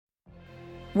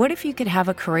What if you could have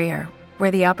a career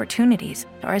where the opportunities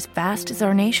are as vast as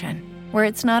our nation, where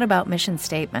it's not about mission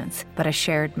statements, but a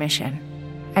shared mission?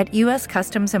 At U.S.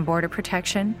 Customs and Border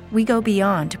Protection, we go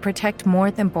beyond to protect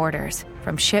more than borders.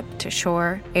 From ship to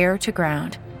shore, air to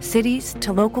ground, cities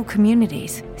to local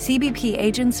communities, CBP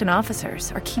agents and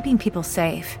officers are keeping people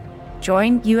safe.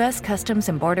 Join U.S. Customs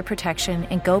and Border Protection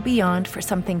and go beyond for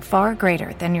something far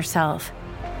greater than yourself.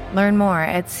 Learn more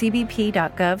at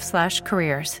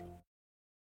cbp.gov/careers.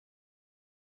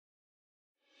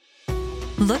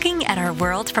 Looking at our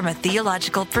world from a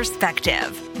theological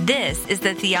perspective, this is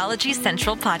the Theology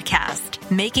Central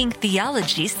Podcast, making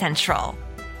theology central.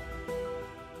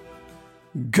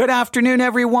 Good afternoon,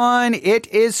 everyone. It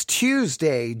is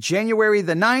Tuesday, January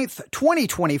the 9th,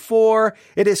 2024.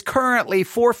 It is currently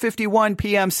 4:51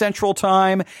 p.m. Central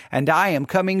Time, and I am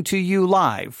coming to you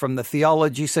live from the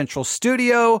Theology Central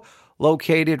studio,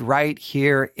 located right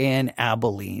here in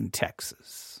Abilene,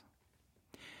 Texas.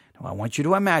 I want you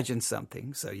to imagine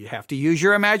something, so you have to use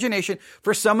your imagination.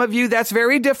 For some of you, that's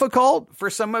very difficult.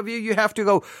 For some of you, you have to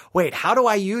go, wait, how do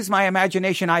I use my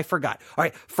imagination? I forgot. All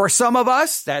right. For some of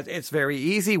us, that it's very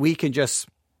easy. We can just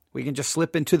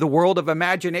slip into the world of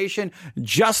imagination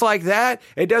just like that.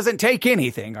 It doesn't take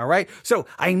anything. All right. So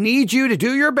I need you to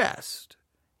do your best.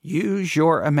 Use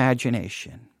your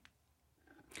imagination.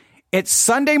 It's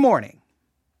Sunday morning.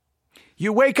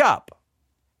 You wake up.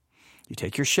 You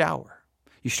take your shower.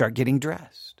 You start getting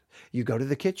dressed. You go to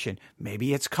the kitchen.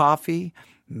 Maybe it's coffee.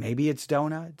 Maybe it's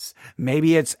donuts.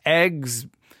 Maybe it's eggs,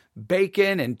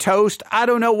 bacon, and toast. I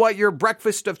don't know what your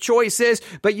breakfast of choice is,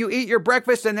 but you eat your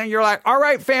breakfast and then you're like, all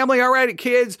right, family, all right,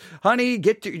 kids, honey,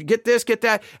 get this, get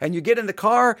that. And you get in the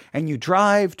car and you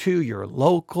drive to your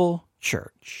local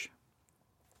church.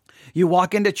 You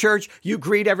walk into church, you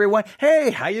greet everyone.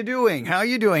 Hey, how you doing? How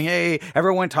you doing? Hey,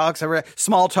 everyone talks,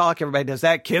 small talk. Everybody does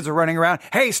that. Kids are running around.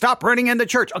 Hey, stop running in the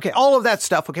church. Okay, all of that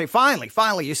stuff. Okay,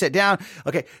 finally, you sit down.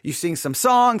 Okay, you sing some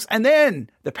songs, and then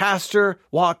the pastor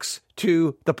walks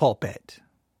to the pulpit.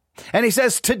 And he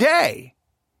says, today,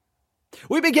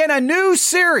 we begin a new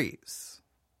series.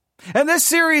 And this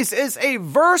series is a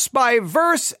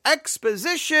verse-by-verse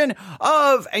exposition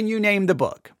of, and you name the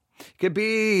book. It could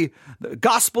be the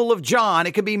Gospel of John.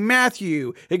 It could be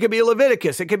Matthew. It could be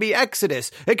Leviticus. It could be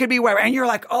Exodus. It could be wherever. And you're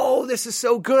like, oh, this is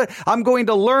so good. I'm going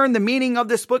to learn the meaning of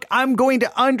this book. I'm going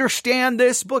to understand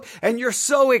this book. And you're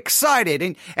so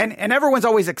excited. And everyone's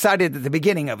always excited at the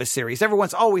beginning of a series.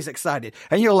 Everyone's always excited.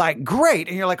 And you're like, great.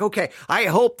 And you're like, okay, I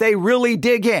hope they really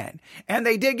dig in. And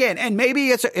they dig in. And maybe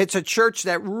it's a church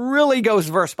that really goes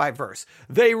verse by verse.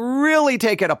 They really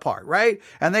take it apart, right?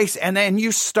 And then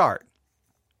you start.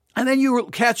 And then you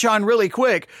catch on really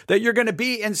quick that you're going to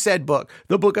be in said book,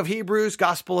 the book of Hebrews,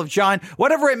 Gospel of John,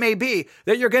 whatever it may be,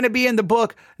 that you're going to be in the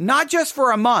book, not just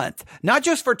for a month, not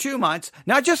just for 2 months,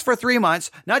 not just for 3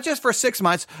 months, not just for 6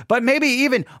 months, but maybe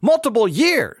even multiple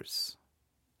years.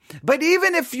 But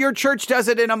even if your church does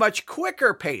it in a much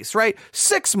quicker pace, right?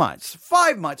 6 months,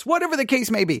 5 months, whatever the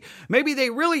case may be, maybe they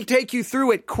really take you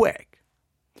through it quick.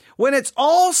 When it's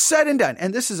all said and done,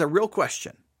 and this is a real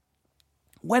question,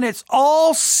 when it's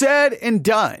all said and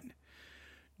done,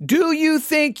 do you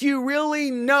think you really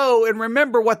know and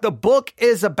remember what the book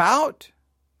is about?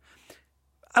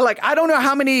 I don't know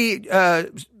how many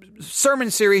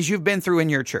sermon series you've been through in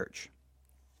your church.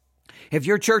 If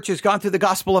your church has gone through the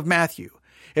Gospel of Matthew,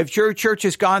 if your church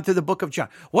has gone through the book of John,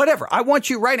 whatever, I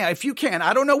want you right now, if you can,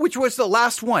 I don't know which was the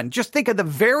last one. Just think of the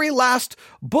very last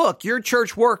book your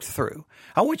church worked through.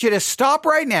 I want you to stop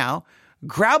right now,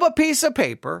 grab a piece of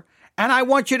paper, and I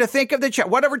want you to think of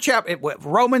whatever chapter,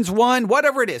 Romans 1,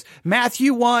 whatever it is,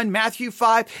 Matthew 1, Matthew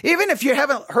 5. Even if you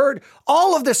haven't heard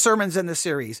all of the sermons in the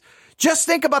series, just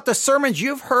think about the sermons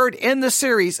you've heard in the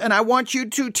series, and I want you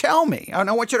to tell me, and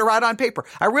I want you to write on paper.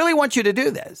 I really want you to do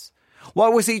this.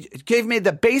 He gave me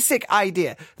the basic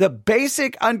idea, the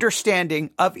basic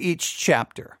understanding of each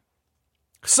chapter.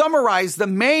 Summarize the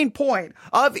main point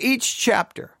of each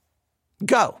chapter.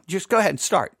 Just go ahead and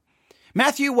start.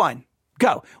 Matthew 1.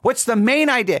 Go. What's the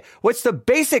main idea? What's the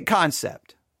basic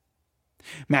concept?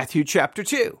 Matthew chapter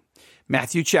 2,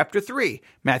 Matthew chapter 3,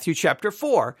 Matthew chapter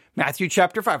 4, Matthew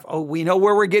chapter 5. Oh, we know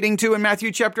where we're getting to in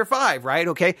Matthew chapter 5, right?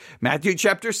 Okay. Matthew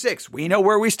chapter 6. We know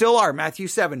where we still are. Matthew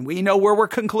 7. We know where we're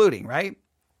concluding, right?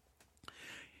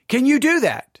 Can you do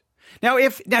that? Now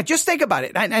just think about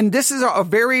it. And this is a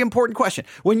very important question.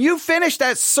 When you finish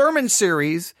that sermon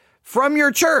series from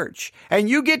your church and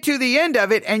you get to the end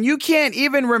of it and you can't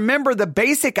even remember the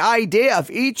basic idea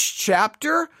of each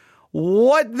chapter,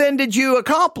 what then did you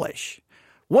accomplish?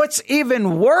 What's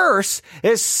even worse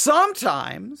is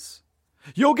sometimes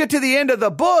You'll get to the end of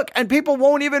the book and people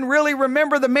won't even really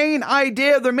remember the main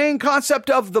idea, the main concept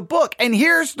of the book. And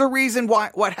here's the reason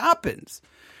why, what happens,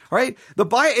 right?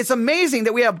 It's amazing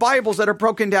that we have Bibles that are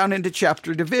broken down into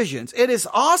chapter divisions. It is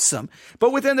awesome.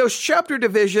 But within those chapter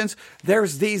divisions,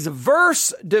 there's these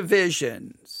verse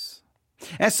divisions.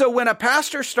 And so when a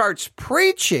pastor starts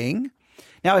preaching,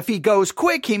 now, if he goes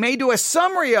quick, he may do a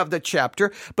summary of the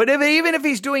chapter, but even if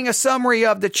he's doing a summary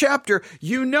of the chapter,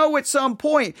 you know at some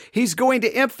point he's going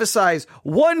to emphasize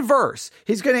one verse.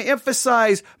 He's going to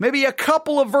emphasize maybe a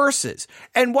couple of verses.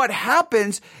 And what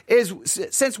happens is,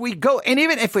 since we go,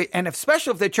 and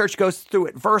especially if the church goes through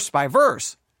it verse by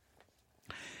verse,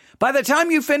 by the time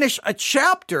you finish a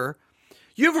chapter,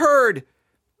 you've heard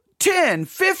 10,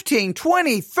 15,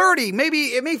 20, 30, maybe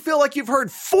it may feel like you've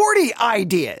heard 40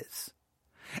 ideas.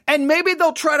 And maybe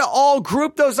they'll try to all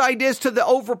group those ideas to the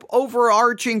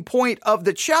overarching point of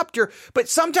the chapter, but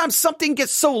sometimes something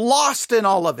gets so lost in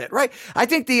all of it, right? I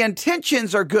think the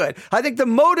intentions are good. I think the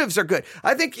motives are good.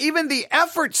 I think even the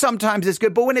effort sometimes is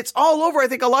good, but when it's all over, I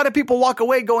think a lot of people walk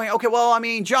away going, okay, well,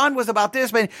 John was about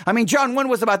this, but John 1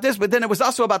 was about this, but then it was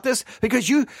also about this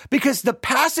because the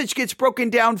passage gets broken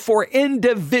down for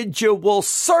individual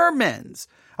sermons.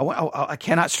 I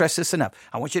cannot stress this enough.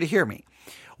 I want you to hear me.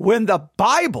 When the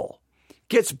Bible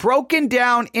gets broken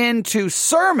down into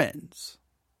sermons,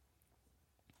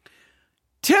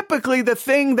 typically the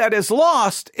thing that is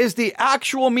lost is the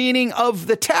actual meaning of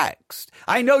the text.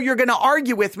 I know you're going to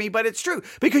argue with me, but it's true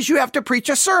because you have to preach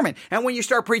a sermon. And when you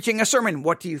start preaching a sermon,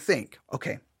 what do you think?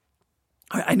 Okay.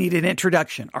 I need an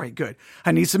introduction. All right, good.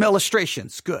 I need some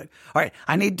illustrations. Good. All right.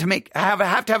 I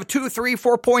have to have 2, 3,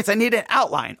 4 points. I need an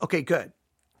outline. Okay, good.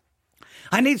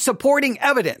 I need supporting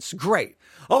evidence. Great.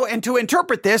 Oh, and to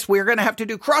interpret this, we're going to have to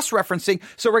do cross-referencing.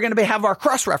 So we're going to have our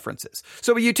cross-references.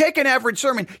 So when you take an average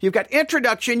sermon, you've got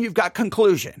introduction, you've got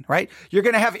conclusion, right? You're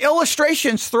going to have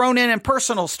illustrations thrown in and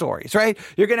personal stories, right?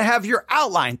 You're going to have your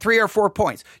outline, 3 or 4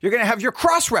 points. You're going to have your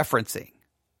cross-referencing.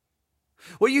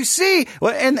 Well, you see,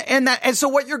 and so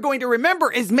what you're going to remember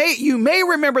is you may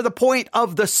remember the point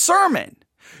of the sermon.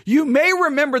 You may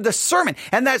remember the sermon,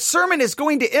 and that sermon is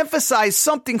going to emphasize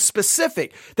something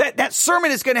specific. That sermon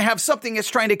is going to have something it's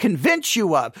trying to convince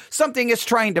you of, something it's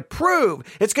trying to prove.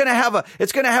 It's going to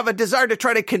have a desire to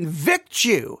try to convict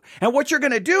you. And what you're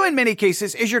going to do in many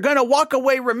cases is you're going to walk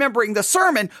away remembering the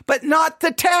sermon, but not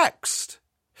the text.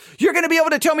 You're going to be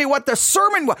able to tell me what the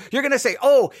sermon was. You're going to say,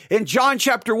 oh, in John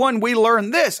chapter 1, we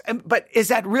learned this. But is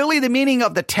that really the meaning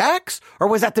of the text, or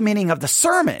was that the meaning of the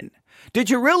sermon? Did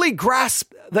you really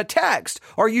grasp the text,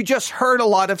 or you just heard a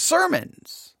lot of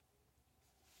sermons?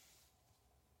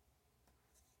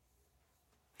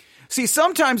 See,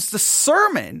 sometimes the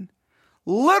sermon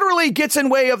literally gets in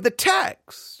way of the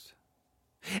text.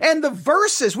 And the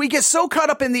verses, we get so caught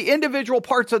up in the individual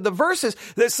parts of the verses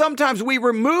that sometimes we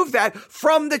remove that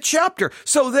from the chapter.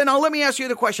 So then let me ask you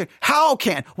the question,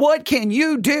 what can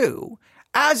you do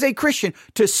as a Christian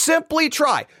to simply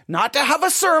try not to have a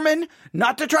sermon,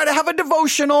 not to try to have a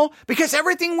devotional, because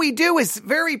everything we do is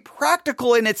very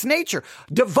practical in its nature.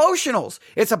 Devotionals,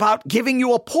 it's about giving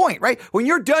you a point, right? When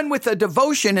you're done with a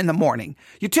devotion in the morning,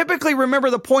 you typically remember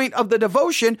the point of the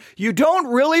devotion. You don't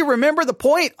really remember the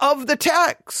point of the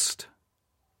text.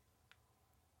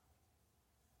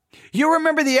 You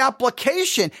remember the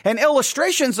application and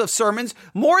illustrations of sermons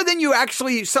more than you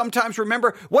actually sometimes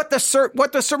remember what the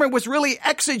sermon was really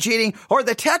exegeting or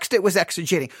the text it was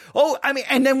exegeting.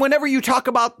 And then whenever you talk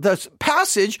about the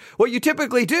passage, what you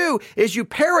typically do is you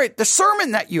parrot the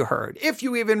sermon that you heard, if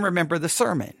you even remember the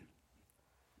sermon.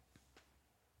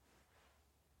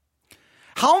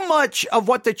 How much of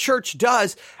what the church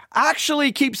does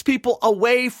actually keeps people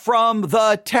away from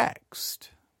the text?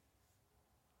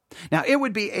 Now, it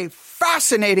would be a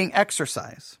fascinating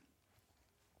exercise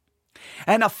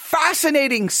and a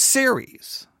fascinating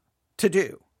series to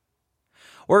do,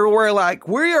 where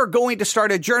we are going to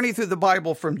start a journey through the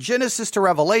Bible from Genesis to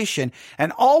Revelation,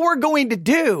 and all we're going to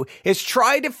do is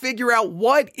try to figure out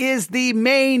what is the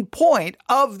main point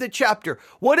of the chapter.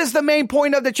 What is the main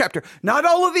point of the chapter? Not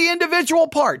all of the individual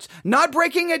parts, not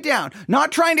breaking it down,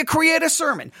 not trying to create a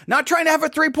sermon, not trying to have a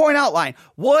 3-point outline.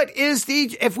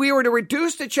 If we were to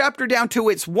reduce the chapter down to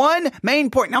its one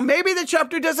main point? Now, maybe the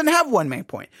chapter doesn't have one main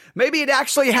point. Maybe it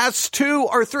actually has 2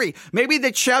 or 3. Maybe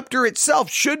the chapter itself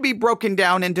should be broken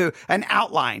down down into an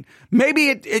outline. Maybe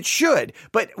it should,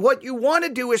 but what you want to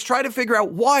do is try to figure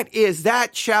out what is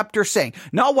that chapter saying?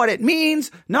 Not what it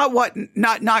means, not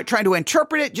trying to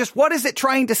interpret it, just what is it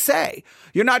trying to say?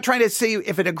 You're not trying to see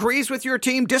if it agrees with your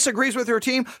team, disagrees with your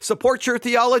team, supports your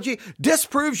theology,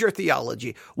 disproves your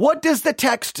theology. What does the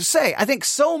text say? I think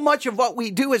so much of what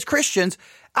we do as Christians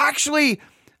actually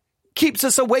keeps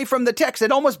us away from the text.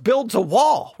 It almost builds a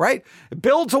wall, right? It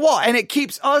builds a wall and it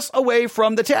keeps us away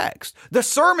from the text. The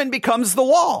sermon becomes the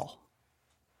wall.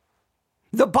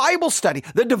 The Bible study,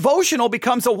 the devotional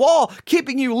becomes a wall,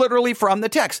 keeping you literally from the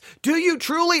text. Do you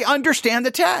truly understand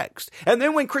the text? And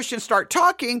then when Christians start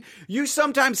talking, you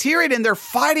sometimes hear it and they're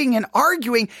fighting and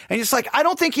arguing. And it's like, I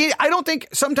don't think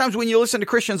sometimes when you listen to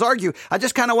Christians argue, I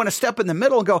just kind of want to step in the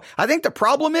middle and go, I think the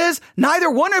problem is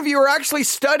neither one of you are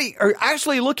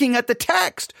actually looking at the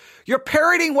text. You're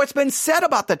parroting what's been said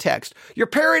about the text. You're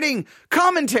parroting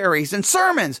commentaries and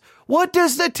sermons. What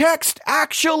does the text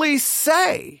actually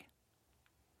say?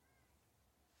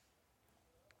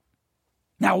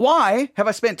 Now, why have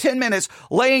I spent 10 minutes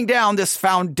laying down this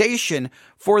foundation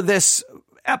for this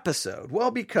episode?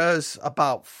 Well, because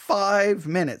about 5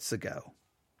 minutes ago,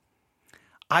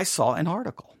 I saw an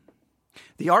article.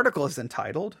 The article is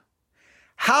entitled,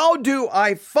 How Do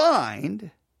I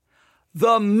Find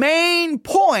the Main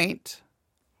Point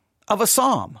of a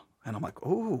Psalm? And I'm like,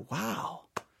 oh, wow.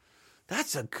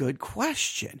 That's a good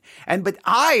question. But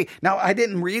I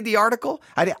didn't read the article.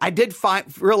 I did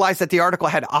realize that the article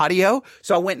had audio.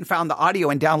 So I went and found the audio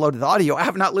and downloaded the audio. I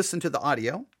have not listened to the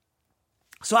audio.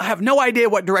 So I have no idea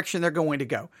what direction they're going to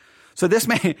go. So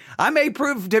I may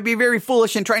prove to be very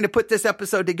foolish in trying to put this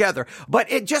episode together, but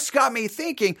it just got me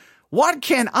thinking, what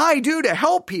can I do to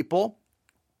help people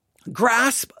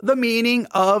grasp the meaning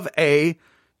of a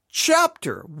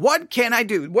chapter? What can I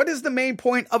do? What is the main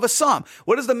point of a psalm?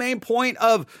 What is the main point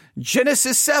of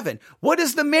Genesis 7? What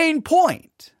is the main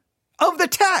point of the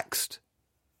text?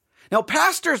 Now,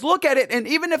 pastors look at it, and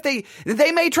even if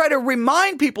they may try to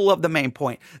remind people of the main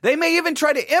point, they may even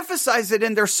try to emphasize it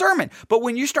in their sermon. But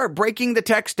when you start breaking the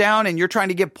text down and you're trying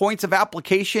to give points of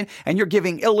application and you're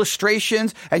giving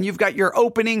illustrations and you've got your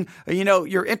opening,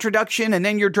 your introduction and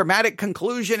then your dramatic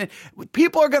conclusion, and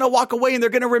people are going to walk away and they're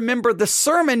going to remember the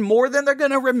sermon more than they're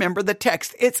going to remember the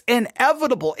text. It's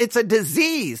inevitable. It's a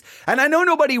disease. And I know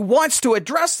nobody wants to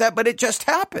address that, but it just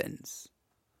happens.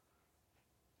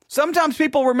 Sometimes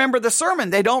people remember the sermon.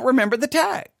 They don't remember the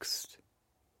text.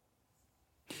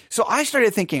 So I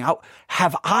started thinking,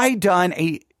 have I done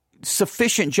a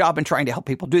sufficient job in trying to help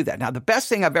people do that? Now, the best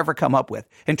thing I've ever come up with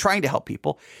in trying to help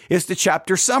people is the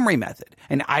chapter summary method.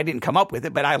 And I didn't come up with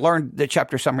it, but I learned the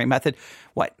chapter summary method,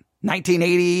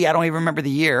 1980? I don't even remember the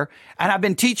year. And I've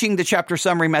been teaching the chapter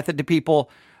summary method to people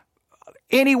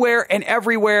anywhere and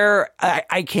everywhere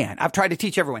I can. I've tried to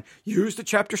teach everyone, use the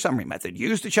chapter summary method,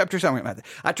 use the chapter summary method.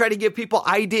 I try to give people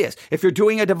ideas. If you're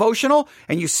doing a devotional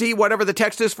and you see whatever the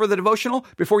text is for the devotional,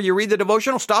 before you read the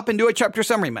devotional, stop and do a chapter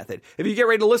summary method. If you get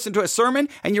ready to listen to a sermon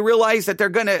and you realize that they're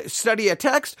going to study a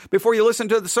text, before you listen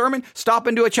to the sermon, stop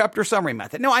and do a chapter summary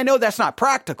method. Now, I know that's not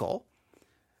practical,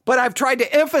 but I've tried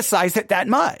to emphasize it that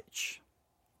much.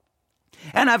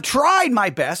 And I've tried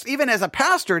my best, even as a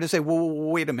pastor, to say, well,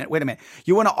 wait a minute.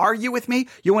 You want to argue with me?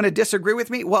 You want to disagree with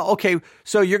me? Well, okay,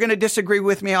 so you're going to disagree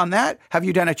with me on that? Have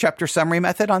you done a chapter summary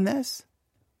method on this?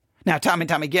 Now, time and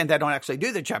time again, they don't actually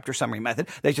do the chapter summary method.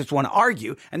 They just want to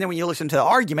argue. And then when you listen to the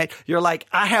argument, you're like,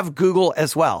 I have Google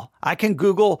as well. I can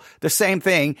Google the same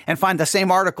thing and find the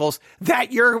same articles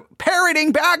that you're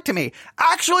parroting back to me.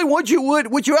 Actually, would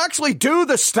you actually do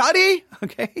the study?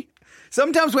 Okay.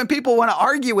 Sometimes when people want to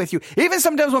argue with you, even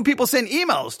sometimes when people send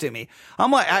emails to me, I'm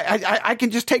like, I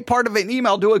can just take part of an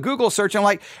email, do a Google search, and I'm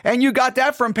like, and you got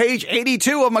that from page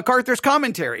 82 of MacArthur's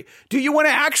commentary. Do you want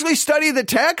to actually study the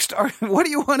text, or what do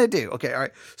you want to do? Okay, all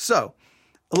right. So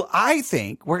I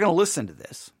think we're going to listen to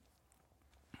this.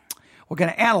 We're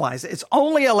going to analyze it. It's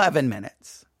only 11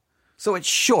 minutes, so it's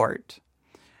short,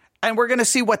 and we're going to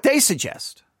see what they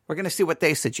suggest.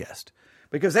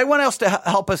 Because they want us to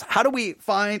help us. How do we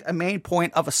find a main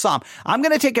point of a psalm? I'm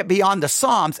going to take it beyond the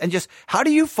Psalms and just, how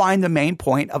do you find the main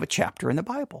point of a chapter in the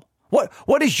Bible?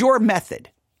 What is your method?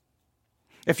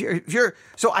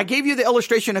 So I gave you the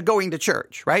illustration of going to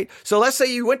church, right? So let's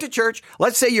say you went to church.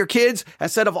 Let's say your kids,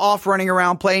 instead of off running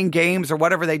around playing games or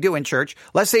whatever they do in church,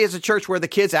 let's say it's a church where the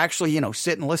kids actually,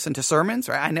 sit and listen to sermons,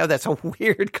 right? I know that's a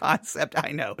weird concept.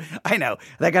 I know.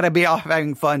 They got to be off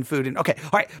having fun, food, and okay. All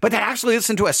right. But they actually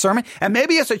listen to a sermon, and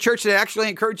maybe it's a church that actually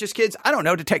encourages kids,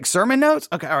 to take sermon notes.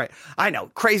 Okay. All right. I know.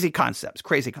 Crazy concepts.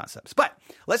 But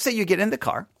let's say you get in the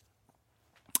car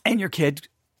and your kid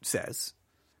says,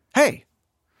 hey,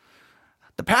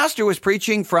 the pastor was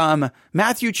preaching from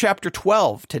Matthew chapter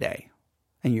 12 today.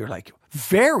 And you're like,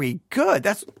 very good.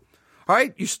 That's all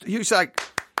right. You're like,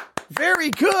 very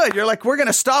good. You're like, we're going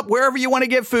to stop wherever you want to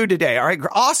get food today. All right.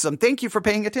 Awesome. Thank you for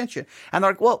paying attention. And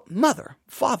they're like, well, mother,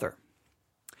 father,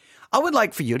 I would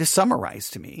like for you to summarize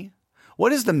to me,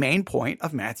 what is the main point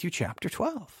of Matthew chapter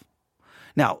 12?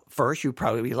 Now, first, you'd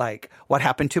probably be like, what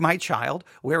happened to my child?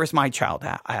 Where is my child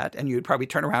at? And you'd probably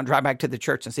turn around, drive back to the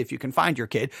church and see if you can find your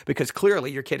kid, because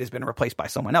clearly your kid has been replaced by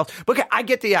someone else. But okay, I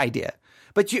get the idea.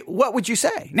 But what would you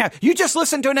say? Now, you just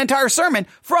listened to an entire sermon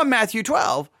from Matthew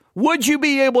 12. Would you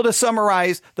be able to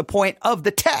summarize the point of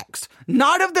the text,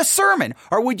 not of the sermon?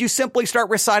 Or would you simply start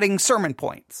reciting sermon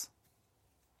points?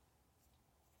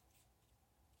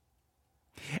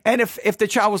 And if the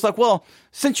child was like, well,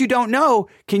 since you don't know,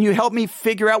 can you help me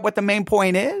figure out what the main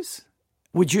point is?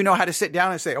 Would you know how to sit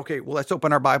down and say, okay, well, let's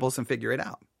open our Bibles and figure it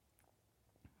out?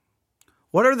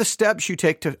 What are the steps you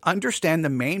take to understand the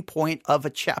main point of the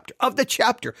chapter,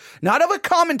 not of a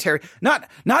commentary, not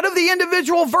of the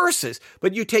individual verses,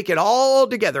 but you take it all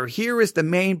together. Here is the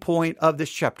main point of this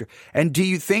chapter. And do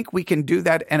you think we can do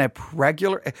that in a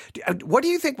regular? What do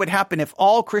you think would happen if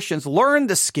all Christians learned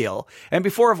the skill, and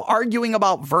before of arguing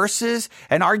about verses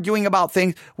and arguing about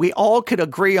things, we all could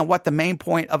agree on what the main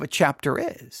point of a chapter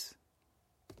is?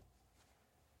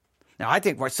 Now, I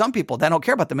think for some people, they don't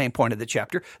care about the main point of the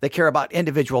chapter. They care about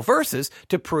individual verses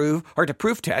to prove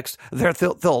text their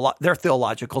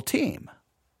theological team.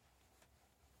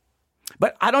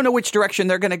 But I don't know which direction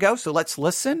they're going to go, so let's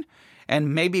listen.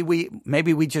 And maybe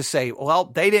we just say, well,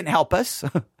 they didn't help us.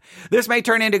 This may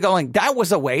turn into going, that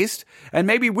was a waste. And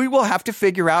maybe we will have to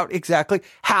figure out exactly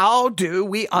how do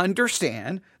we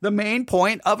understand the main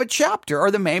point of a chapter, or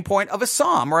the main point of a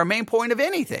psalm, or a main point of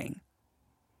anything.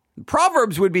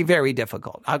 Proverbs would be very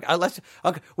difficult.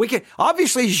 We can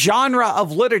obviously, genre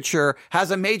of literature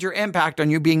has a major impact on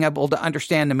you being able to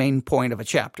understand the main point of a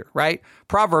chapter, right?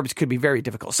 Proverbs could be very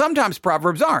difficult. Sometimes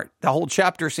Proverbs aren't. The whole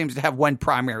chapter seems to have one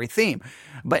primary theme,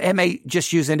 but it may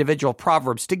just use individual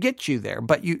Proverbs to get you there.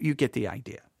 But you get the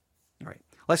idea. All right.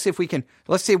 Let's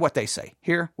see what they say.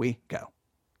 Here we go.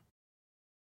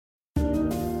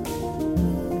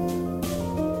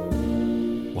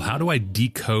 How do I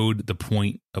decode the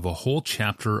point of a whole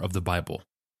chapter of the Bible?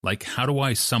 Like, how do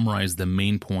I summarize the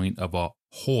main point of a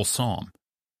whole psalm?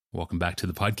 Welcome back to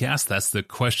the podcast. That's the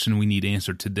question we need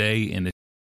answered today.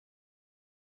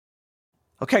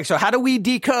 Okay, so how do we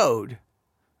decode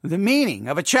the meaning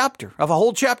of a chapter, of a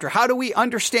whole chapter? How do we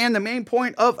understand the main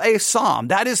point of a psalm?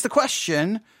 That is the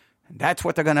question. And that's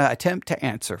what they're going to attempt to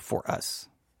answer for us.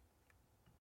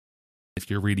 If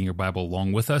you're reading your Bible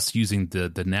along with us using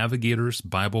the Navigator's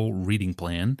Bible reading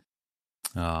plan,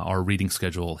 our reading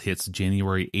schedule hits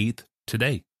January 8th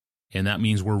today. And that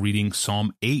means we're reading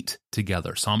Psalm 8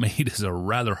 together. Psalm 8 is a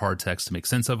rather hard text to make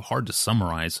sense of, hard to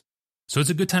summarize. So it's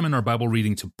a good time in our Bible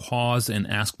reading to pause and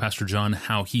ask Pastor John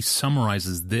how he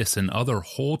summarizes this and other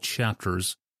whole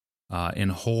chapters in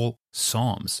whole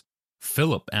Psalms.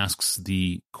 Philip asks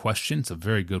the question. It's a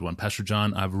very good one. Pastor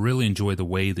John, I've really enjoyed the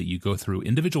way that you go through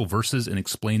individual verses and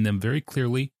explain them very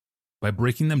clearly by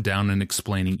breaking them down and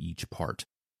explaining each part.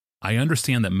 I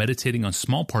understand that meditating on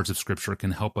small parts of Scripture can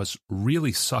help us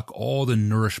really suck all the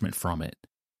nourishment from it.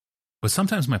 But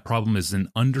sometimes my problem is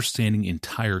in understanding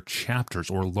entire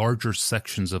chapters or larger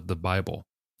sections of the Bible.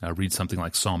 I read something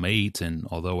like Psalm 8, and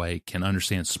although I can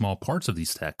understand small parts of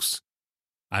these texts,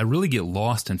 I really get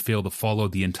lost and fail to follow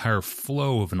the entire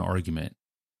flow of an argument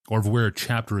or of where a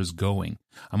chapter is going.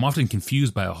 I'm often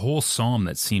confused by a whole psalm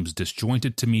that seems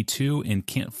disjointed to me too and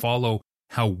can't follow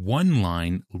how one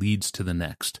line leads to the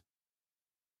next.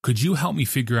 Could you help me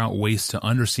figure out ways to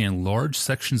understand large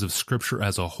sections of Scripture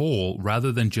as a whole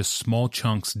rather than just small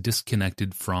chunks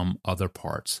disconnected from other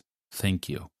parts? Thank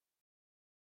you.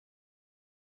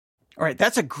 All right,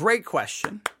 that's a great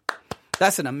question.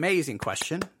 That's an amazing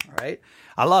question. All right.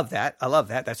 I love that.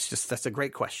 That's a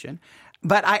great question.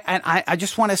 But I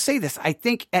just want to say this. I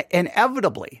think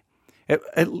inevitably,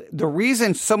 the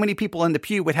reason so many people in the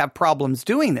pew would have problems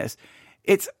doing this,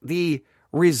 it's the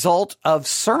result of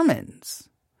sermons.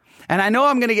 And I know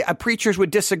I'm going to get preachers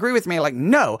would disagree with me. Like,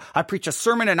 no, I preach a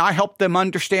sermon and I help them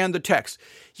understand the text.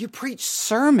 You preach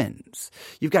sermons.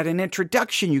 You've got an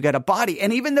introduction. You've got a body.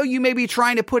 And even though you may be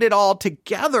trying to put it all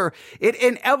together, it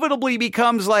inevitably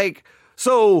becomes like,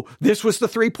 so this was the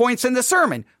 3 points in the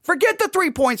sermon. Forget the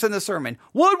 3 points in the sermon.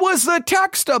 What was the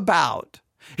text about?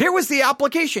 Here was the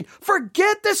application.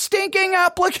 Forget the stinking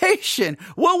application.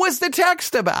 What was the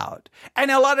text about? And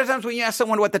a lot of times when you ask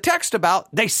someone what the text about,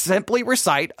 they simply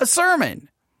recite a sermon.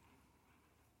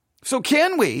 So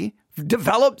can we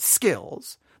develop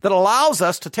skills that allows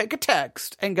us to take a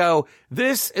text and go,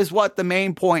 this is what the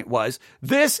main point was.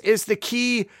 This is the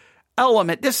key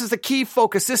element. This is the key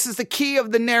focus. This is the key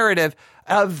of the narrative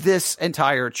of this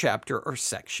entire chapter or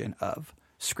section of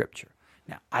Scripture.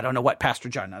 Now, I don't know what Pastor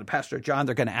John, now the Pastor John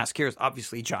they're going to ask here is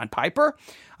obviously John Piper.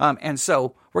 And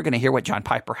so we're going to hear what John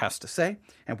Piper has to say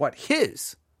and what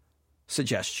his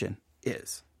suggestion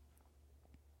is.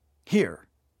 Here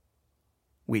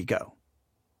we go.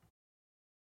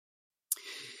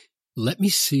 Let me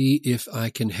see if I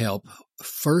can help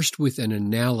first with an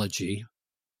analogy,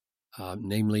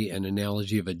 namely an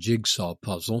analogy of a jigsaw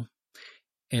puzzle,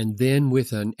 and then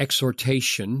with an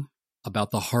exhortation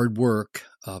about the hard work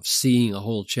of seeing a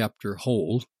whole chapter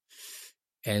whole,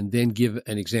 and then give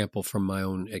an example from my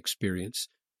own experience.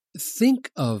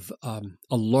 Think of a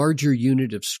larger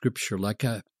unit of Scripture, like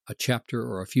a chapter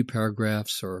or a few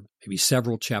paragraphs or maybe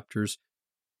several chapters.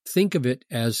 Think of it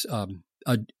as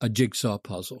a jigsaw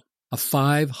puzzle, a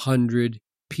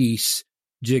 500-piece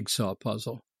jigsaw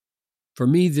puzzle. For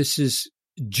me, this is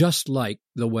just like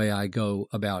the way I go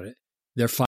about it.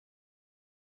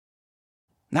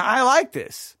 Now, I like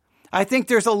this. I think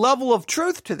there's a level of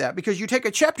truth to that because you take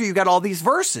a chapter, you got all these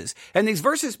verses, and these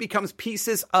verses becomes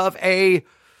pieces of a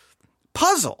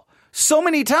puzzle. So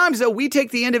many times, though, we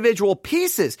take the individual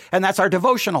pieces, and that's our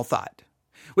devotional thought.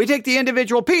 We take the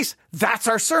individual piece. That's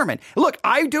our sermon. Look,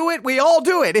 I do it. We all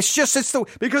do it.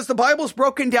 Because the Bible's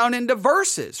broken down into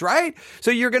verses, right?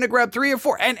 So you're going to grab 3 or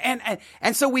 4.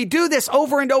 And so we do this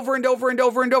over and over and over and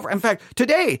over and over. In fact,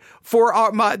 today for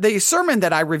the sermon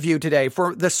that I reviewed today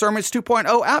for the Sermons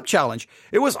 2.0 app challenge,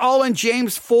 it was all in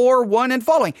James 4:1 and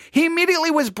following. He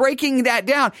immediately was breaking that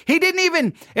down. He didn't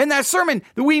even, in that sermon,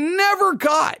 we never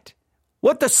got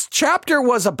what the chapter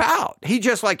was about. He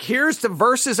just here's the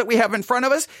verses that we have in front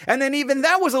of us. And then even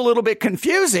that was a little bit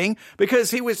confusing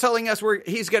because he was telling us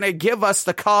he's going to give us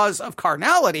the cause of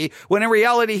carnality, when in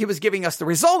reality he was giving us the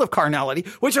result of carnality,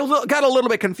 which got a little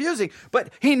bit confusing.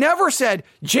 But he never said,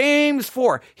 James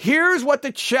 4, here's what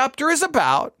the chapter is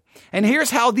about, and here's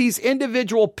how these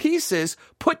individual pieces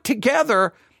put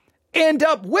together end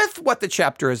up with what the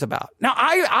chapter is about. Now,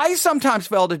 I sometimes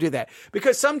fail to do that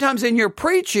because sometimes in your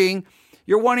preaching,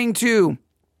 you're wanting to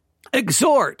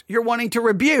exhort, you're wanting to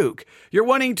rebuke, you're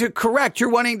wanting to correct,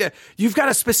 you've got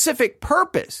a specific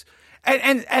purpose.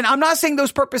 And I'm not saying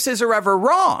those purposes are ever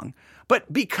wrong,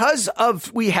 but because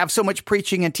we have so much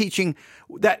preaching and teaching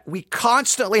that we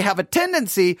constantly have a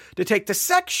tendency to take the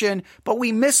section, but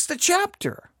we miss the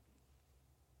chapter.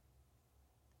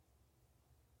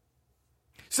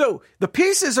 So the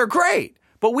pieces are great.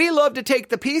 But we love to take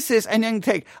the pieces and then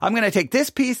I'm going to take this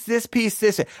piece, this piece,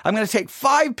 this. I'm going to take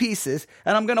 5 pieces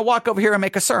and I'm going to walk over here and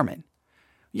make a sermon.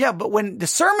 Yeah, but when the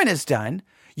sermon is done,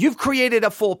 you've created a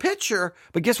full picture,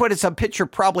 but guess what? It's a picture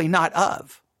probably not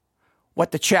of what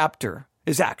the chapter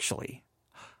is actually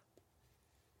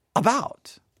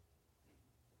about.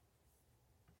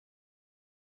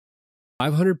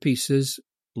 500 pieces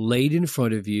laid in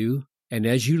front of you, and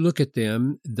as you look at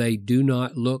them, they do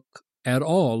not look at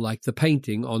all like the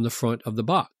painting on the front of the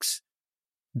box.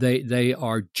 They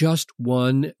are just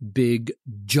one big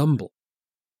jumble.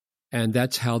 And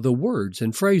that's how the words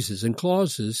and phrases and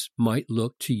clauses might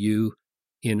look to you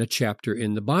in a chapter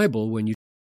in the Bible when you.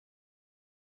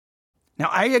 Now,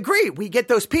 I agree. We get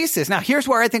those pieces. Now, here's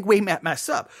where I think we mess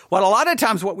up. Well, a lot of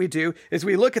times what we do is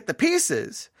we look at the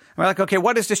pieces. We're like, okay,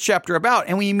 what is this chapter about?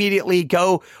 And we immediately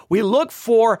we look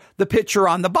for the picture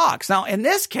on the box. Now, in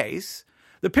this case,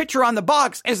 the picture on the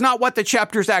box is not what the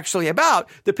chapter is actually about.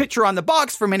 The picture on the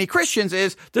box for many Christians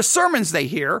is the sermons they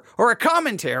hear, or a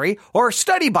commentary, or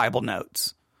study Bible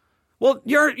notes. Well,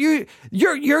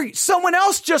 you're someone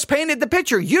else just painted the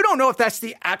picture. You don't know if that's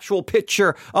the actual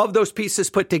picture of those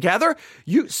pieces put together.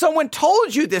 Someone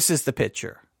told you this is the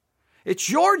picture. It's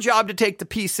your job to take the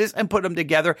pieces and put them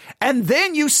together. And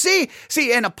then you see,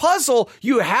 in a puzzle,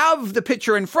 you have the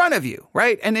picture in front of you,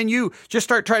 right? And then you just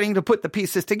start trying to put the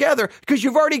pieces together because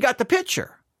you've already got the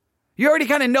picture. You already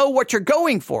kind of know what you're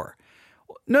going for.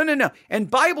 No. In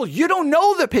Bible, you don't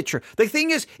know the picture. The thing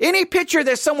is, any picture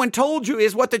that someone told you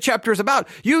is what the chapter is about,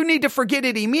 you need to forget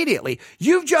it immediately.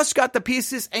 You've just got the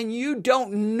pieces and you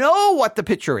don't know what the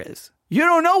picture is. You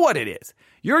don't know what it is.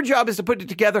 Your job is to put it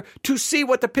together to see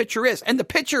what the picture is. And the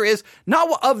picture is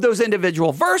not of those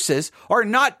individual verses or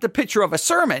not the picture of a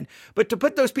sermon, but to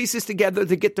put those pieces together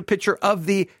to get the picture of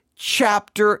the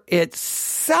chapter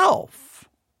itself.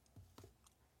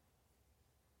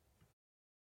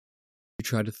 You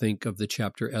try to think of the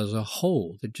chapter as a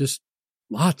whole. That just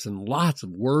lots and lots of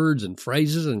words and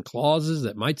phrases and clauses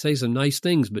that might say some nice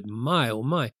things, but my, oh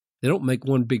my, they don't make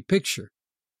one big picture.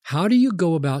 How do you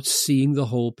go about seeing the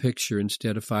whole picture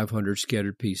instead of 500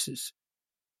 scattered pieces?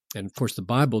 And of course, the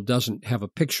Bible doesn't have a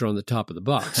picture on the top of the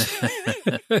box.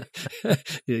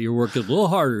 You're working a little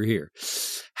harder here.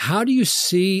 How do you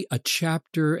see a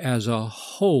chapter as a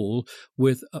whole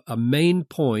with a main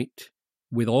point,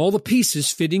 with all the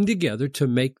pieces fitting together to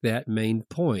make that main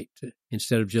point,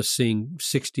 instead of just seeing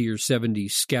 60 or 70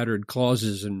 scattered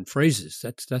clauses and phrases?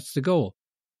 That's the goal.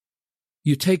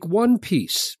 You take one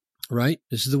piece, right?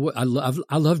 This is the way I love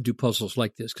to do puzzles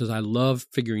like this because I love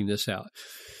figuring this out.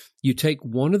 You take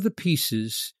one of the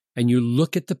pieces and you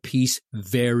look at the piece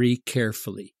very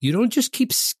carefully. You don't just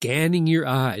keep scanning your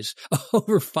eyes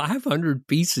over 500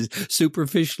 pieces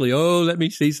superficially. Oh, let me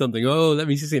see something. Oh, let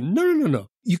me see something. No.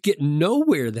 You get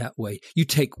nowhere that way. You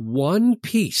take one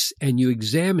piece and you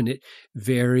examine it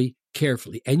very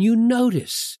carefully. And you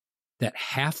notice that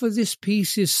half of this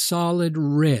piece is solid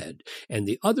red and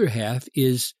the other half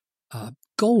is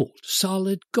gold,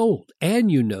 solid gold.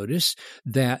 And you notice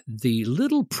that the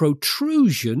little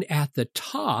protrusion at the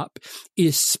top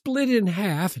is split in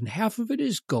half, and half of it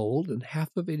is gold and half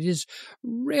of it is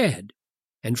red.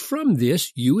 And from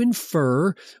this, you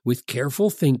infer with careful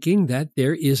thinking that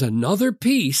there is another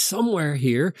piece somewhere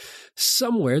here,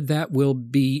 somewhere that will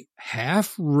be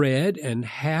half red and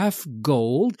half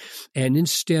gold. And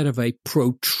instead of a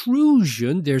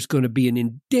protrusion, there's going to be an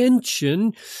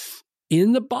indentation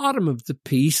in the bottom of the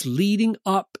piece leading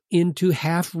up into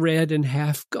half red and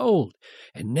half gold.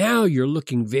 And now you're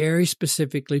looking very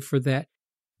specifically for that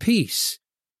piece.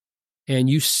 And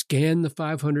you scan the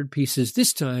 500 pieces,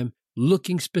 this time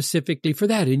looking specifically for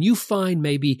that. And you find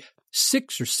maybe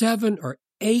 6 or 7 or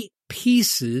 8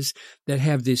 pieces that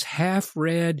have this half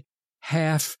red,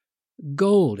 half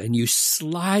gold, and you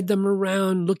slide them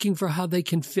around looking for how they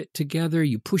can fit together.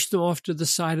 You push them off to the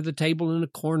side of the table in a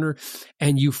corner,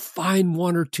 and you find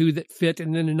 1 or 2 that fit,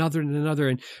 and then another and another.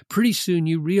 And pretty soon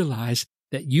you realize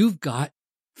that you've got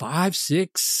 5,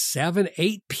 6, 7,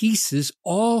 8 pieces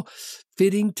all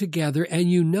fitting together,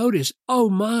 and you notice, oh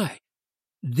my,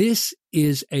 this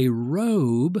is a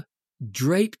robe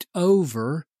draped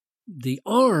over the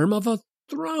arm of a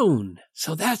throne.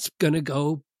 So that's going to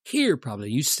go here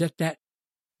probably. You set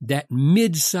that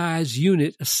mid-size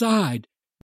unit aside.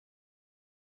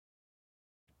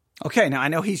 Okay, now I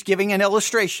know he's giving an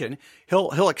illustration.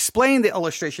 He'll explain the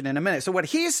illustration in a minute. So what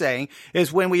he's saying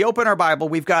is when we open our Bible,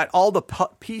 we've got all the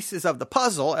pieces of the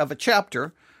puzzle of a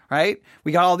chapter, right?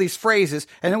 We got all these phrases,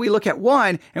 and then we look at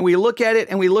one, and we look at it,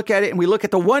 and we look at it, and we look at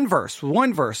the one verse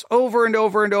over and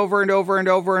over and over and over and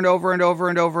over and over and over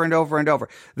and over and over and over.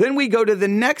 Then we go to the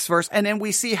next verse, and then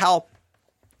we see how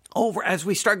as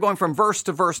we start going from verse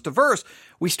to verse to verse,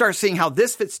 we start seeing how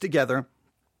this fits together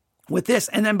with this.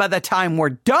 And then by the time we're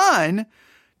done,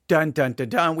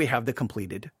 we have the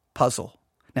completed puzzle.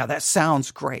 Now that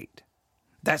sounds great.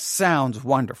 That sounds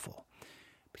wonderful.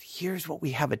 But here's what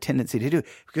we have a tendency to do,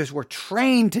 because we're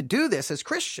trained to do this as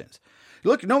Christians.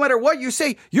 Look, no matter what you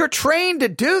say, you're trained to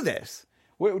do this.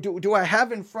 Do I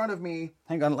have in front of me?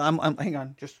 Hang on. Hang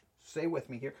on. Just stay with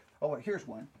me here. Oh, here's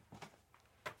one.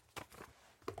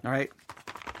 All right.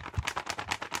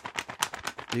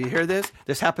 Do you hear this?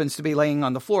 This happens to be laying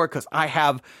on the floor because I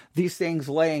have these things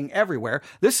laying everywhere.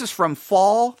 This is from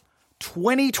fall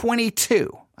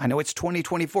 2022. I know it's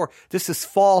 2024. This is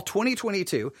fall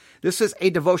 2022. This is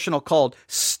a devotional called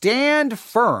Stand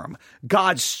Firm,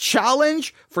 God's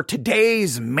Challenge for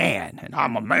Today's Man. And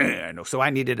I'm a man, so I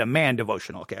needed a man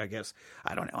devotional. Okay, I guess,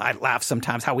 I don't know. I laugh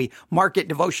sometimes how we market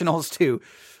devotionals to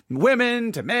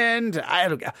women, to men,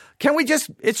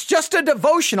 it's just a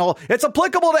devotional. It's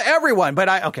applicable to everyone,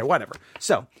 but okay, whatever.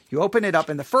 So you open it up,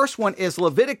 and the first one is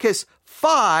Leviticus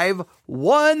 5,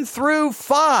 1 through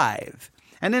 5.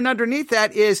 And then underneath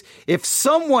that is, if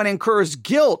someone incurs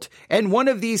guilt in one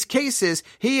of these cases,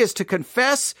 he is to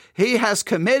confess he has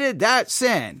committed that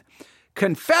sin.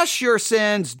 Confess your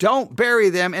sins, don't bury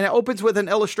them. And it opens with an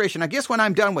illustration. I guess when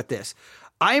I'm done with this,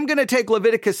 I am going to take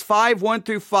Leviticus 5, 1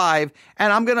 through 5,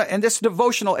 and this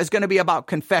devotional is going to be about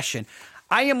confession.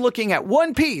 I am looking at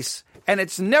one piece, and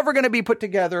it's never going to be put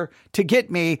together to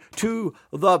get me to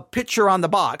the picture on the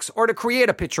box or to create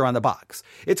a picture on the box.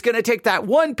 It's going to take that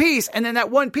one piece, and then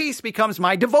that one piece becomes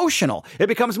my devotional. It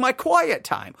becomes my quiet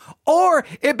time, or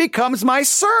it becomes my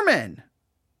sermon,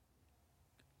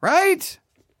 right?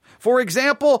 For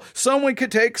example, someone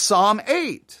could take Psalm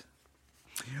 8.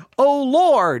 O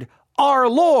Lord, our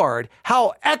Lord,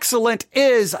 how excellent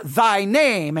is thy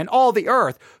name in all the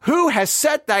earth. Who has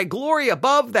set thy glory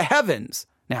above the heavens?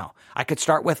 Now, I could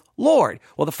start with Lord.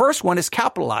 Well, the first one is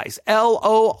capitalized,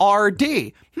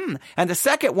 L-O-R-D. And the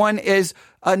second one is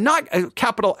not a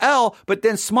capital L, but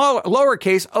then small,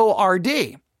 lowercase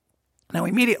O-R-D. Now,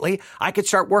 immediately, I could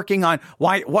start working on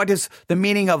what is the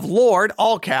meaning of Lord,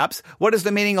 all caps? What is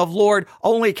the meaning of Lord,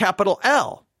 only capital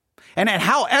L? And then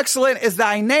how excellent is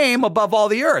thy name above all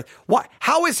the earth?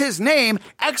 How is his name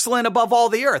excellent above all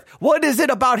the earth? What is it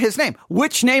about his name?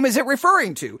 Which name is it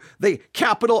referring to? The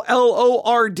capital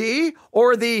L-O-R-D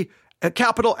or the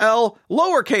capital L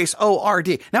lowercase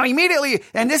O-R-D? Now immediately,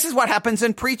 and this is what happens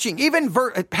in preaching, even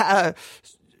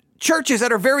churches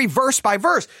that are very verse by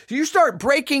verse. So you start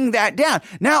breaking that down.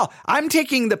 Now, I'm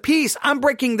breaking the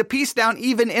piece down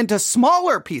even into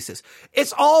smaller pieces.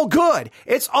 It's all good.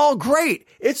 It's all great.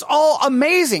 It's all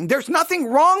amazing. There's nothing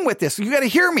wrong with this. You got to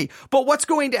hear me. But what's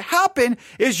going to happen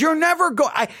is you're never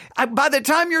by the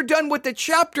time you're done with the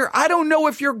chapter, I don't know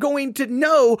if you're going to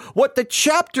know what the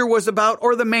chapter was about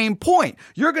or the main point.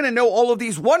 You're going to know all of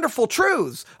these wonderful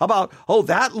truths about,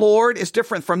 that Lord is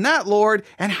different from that Lord,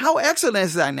 and how excellent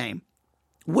is thy name.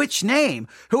 Which name?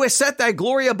 Who has set thy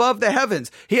glory above the heavens?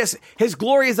 His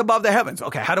glory is above the heavens.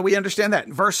 Okay, how do we understand that?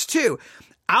 Verse 2,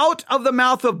 out of the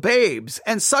mouth of babes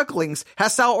and sucklings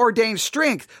hast thou ordained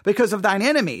strength because of thine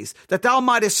enemies, that thou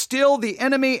mightest still the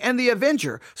enemy and the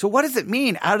avenger. So what does it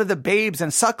mean, out of the babes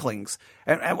and sucklings?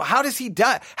 And how does he do?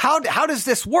 How does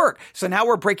this work? So now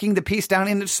we're breaking the piece down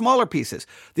into smaller pieces.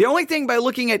 The only thing, by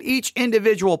looking at each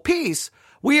individual piece,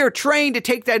 we are trained to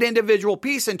take that individual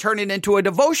piece and turn it into a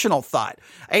devotional thought,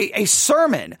 a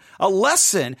sermon, a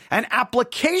lesson, an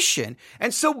application.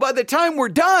 And so by the time we're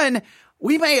done,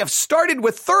 we may have started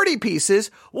with 30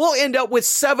 pieces. We'll end up with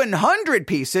 700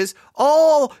 pieces,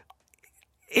 all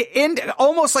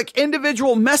almost like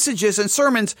individual messages and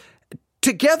sermons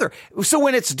together. So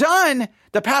when it's done,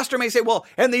 the pastor may say,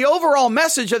 and the overall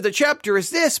message of the chapter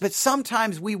is this, but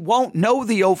sometimes we won't know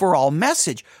the overall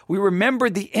message. We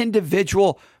remember the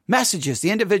individual messages,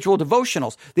 the individual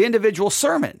devotionals, the individual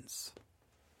sermons.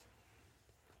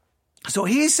 So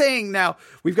he's saying now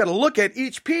we've got to look at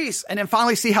each piece and then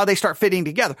finally see how they start fitting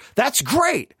together. That's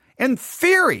great. In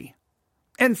theory,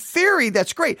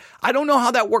 that's great. I don't know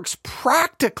how that works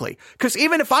practically, because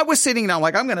even if I was sitting down,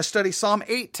 like I'm going to study Psalm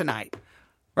 8 tonight,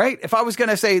 right? If I was going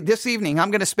to say this evening, I'm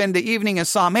going to spend the evening in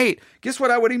Psalm 8, guess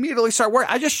what I would immediately start working?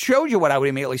 I just showed you what I would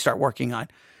immediately start working on.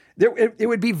 It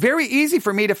would be very easy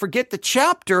for me to forget the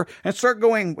chapter and start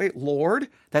going, wait, Lord,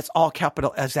 that's all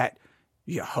capital. Is that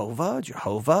Jehovah,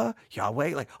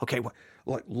 Yahweh? Like, okay,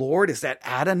 like Lord, is that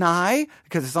Adonai?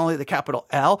 Because it's only the capital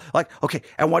L. Like, okay,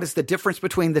 and what is the difference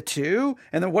between the two?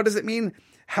 And then what does it mean?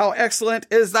 How excellent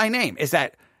is thy name? Is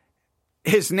that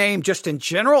his name just in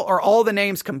general, or all the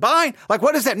names combined? Like,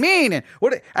 what does that mean? And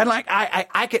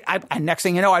and next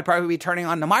thing you know, I'd probably be turning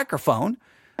on the microphone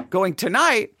going,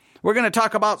 tonight, we're going to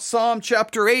talk about Psalm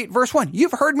chapter 8, verse 1.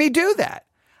 You've heard me do that.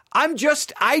 I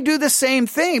do the same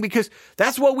thing because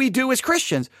that's what we do as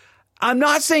Christians. I'm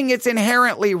not saying it's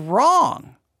inherently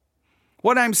wrong.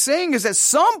 What I'm saying is at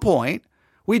some point,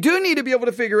 we do need to be able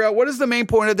to figure out what is the main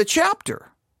point of the chapter.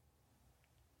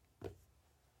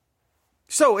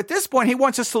 So at this point, he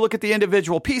wants us to look at the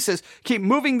individual pieces, keep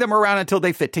moving them around until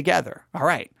they fit together. All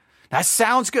right. That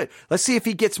sounds good. Let's see if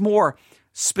he gets more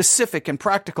specific and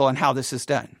practical on how this is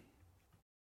done.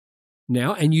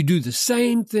 Now, and you do the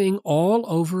same thing all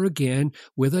over again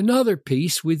with another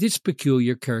piece with its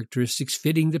peculiar characteristics,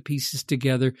 fitting the pieces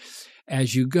together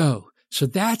as you go. So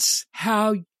that's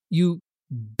how you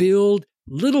build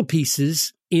little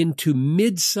pieces into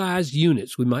mid-sized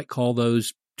units. We might call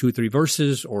those 2 or 3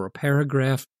 verses or a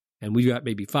paragraph, and we've got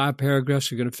maybe 5 paragraphs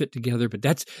that are going to fit together. But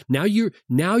that's now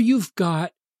you've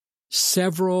got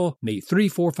several, maybe 3,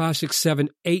 4, 5, 6, 7,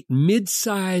 8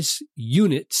 mid-sized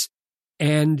units,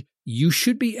 and you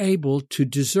should be able to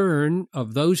discern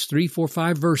of those 3, 4,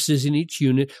 5 verses in each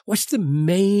unit, what's the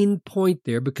main point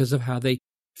there because of how they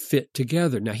fit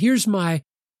together. Now, here's my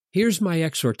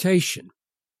exhortation.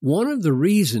 One of the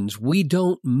reasons we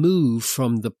don't move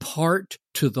from the part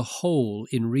to the whole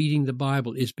in reading the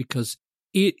Bible is because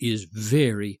it is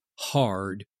very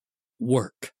hard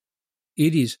work.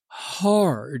 It is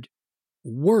hard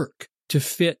work to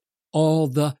fit all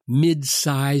the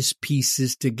mid-size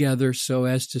pieces together so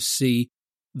as to see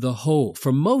the whole.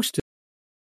 For most of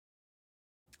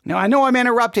Now, I know I'm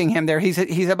interrupting him there.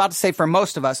 He's about to say for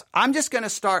most of us. I'm just going to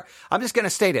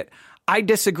state it. I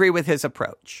disagree with his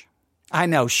approach. I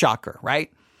know, shocker,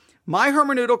 right? My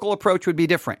hermeneutical approach would be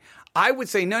different. I would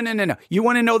say, no. You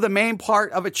want to know the main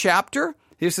part of a chapter?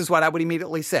 This is what I would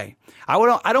immediately say.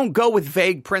 I don't go with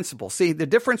vague principles. See, the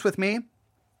difference with me,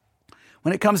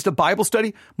 when it comes to Bible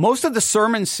study, most of the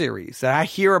sermon series that I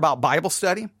hear about Bible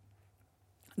study,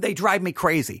 they drive me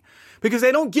crazy because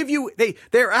they don't give you,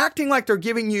 they're acting like they're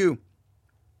giving you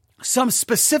some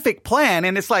specific plan.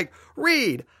 And it's like,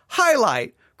 read,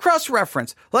 highlight,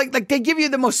 cross-reference. Like they give you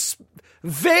the most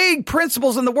vague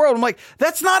principles in the world. I'm like,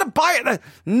 that's not a Bible.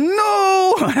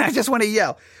 No, I just want to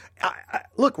yell.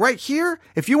 Look right here.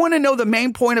 If you want to know the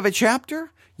main point of a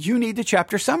chapter, you need the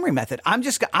chapter summary method. I'm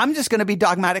just going to be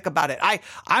dogmatic about it.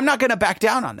 I'm not going to back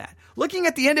down on that. Looking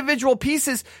at the individual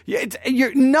pieces,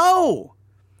 no.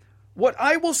 What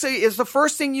I will say is the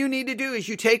first thing you need to do is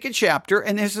you take a chapter,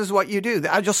 and this is what you do.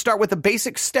 I'll just start with the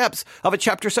basic steps of a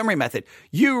chapter summary method.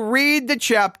 You read the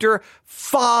chapter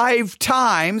 5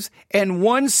 times in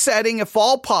one setting, if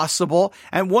all possible,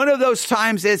 and one of those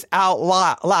times is out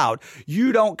loud.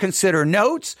 You don't consider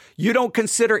notes. You don't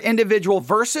consider individual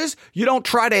verses. You don't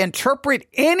try to interpret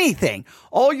anything.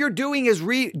 All you're doing is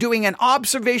doing an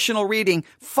observational reading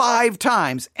 5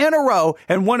 times in a row,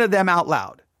 and one of them out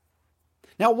loud.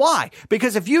 Now, why?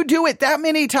 Because if you do it that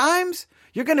many times,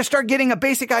 you're going to start getting a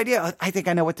basic idea. I think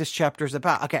I know what this chapter is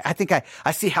about. Okay, I think I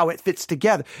see how it fits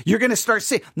together. You're going to start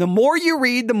seeing. The more you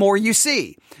read, the more you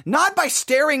see. Not by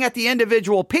staring at the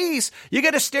individual piece. You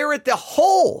got to stare at the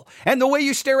whole. And the way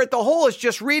you stare at the whole is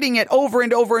just reading it over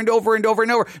and over and over and over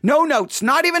and over. No notes,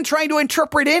 not even trying to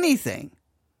interpret anything.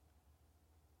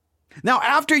 Now,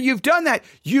 after you've done that,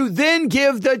 you then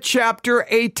give the chapter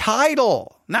a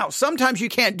title. Now, sometimes you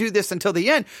can't do this until the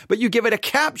end, but you give it a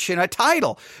caption, a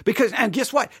title, and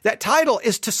guess what? That title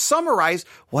is to summarize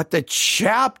what the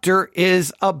chapter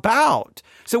is about.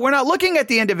 So we're not looking at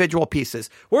the individual pieces.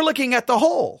 We're looking at the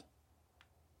whole.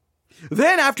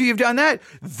 Then after you've done that,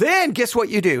 then guess what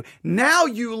you do? Now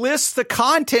you list the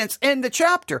contents in the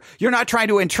chapter. You're not trying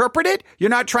to interpret it. You're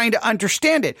not trying to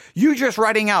understand it. You're just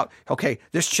writing out, okay,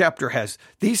 this chapter has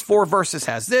these 4 verses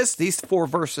has this, these 4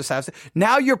 verses has this.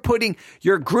 Now you're putting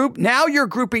your group, now you're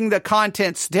grouping the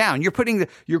contents down. You're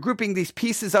grouping these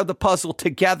pieces of the puzzle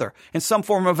together in some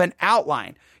form of an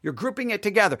outline. You're grouping it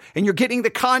together and you're getting the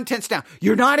contents down.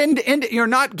 You're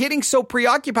not getting so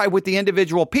preoccupied with the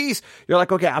individual piece. You're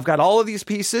like, okay, I've got all of these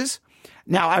pieces.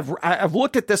 Now I've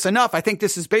looked at this enough. I think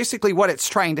this is basically what it's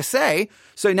trying to say.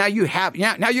 So now you're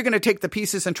going to take the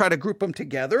pieces and try to group them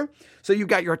together. So you've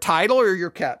got your title or your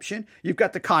caption. You've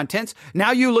got the contents. Now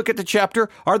you look at the chapter.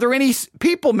 Are there any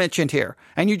people mentioned here?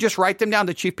 And you just write them down,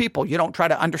 the chief people. You don't try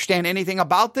to understand anything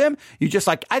about them. You just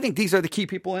like, I think these are the key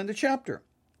people in the chapter.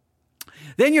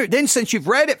 Then since you've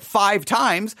read it 5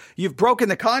 times, you've broken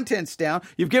the contents down,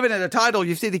 you've given it a title,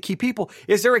 you see the key people.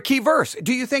 Is there a key verse?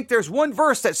 Do you think there's one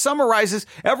verse that summarizes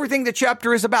everything the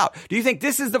chapter is about? Do you think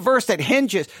this is the verse that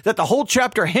the whole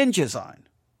chapter hinges on?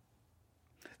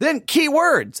 Then key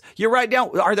words. You write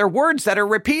down, are there words that are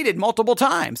repeated multiple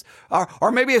times?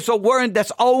 Or maybe it's a word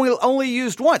that's only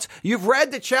used once. You've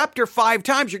read the chapter 5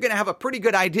 times, you're going to have a pretty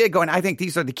good idea going, I think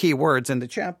these are the key words in the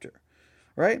chapter.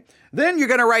 Right? Then you're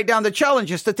going to write down the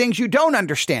challenges, the things you don't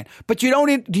understand, but you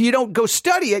don't go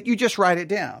study it. You just write it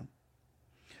down.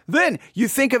 Then you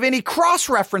think of any cross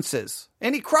references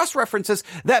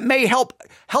that may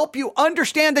help you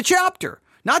understand the chapter,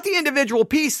 not the individual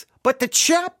piece, but the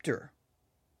chapter.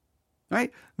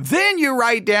 Right? Then you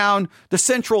write down the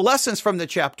central lessons from the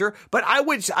chapter, but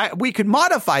we could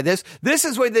modify this. This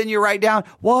is where then you write down,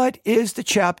 what is the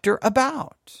chapter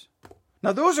about?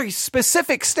 Now, those are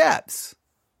specific steps.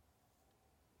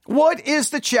 What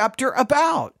is the chapter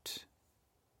about?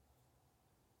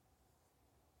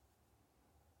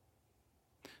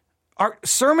 Our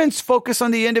sermons focus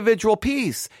on the individual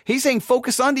piece. He's saying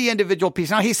focus on the individual piece.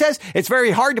 Now, he says it's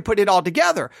very hard to put it all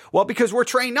together. Well, because we're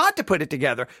trained not to put it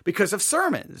together because of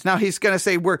sermons. Now, he's going to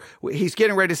say he's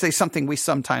getting ready to say something we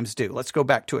sometimes do. Let's go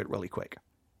back to it really quick.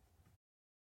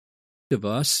 Of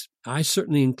us, I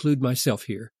certainly include myself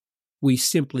here. We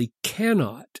simply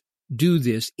cannot do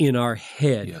this in our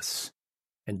head. Yes.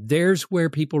 And there's where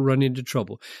people run into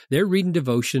trouble. They're reading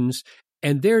devotions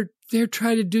and they're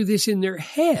trying to do this in their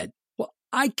head. Well,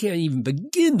 I can't even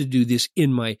begin to do this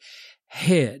in my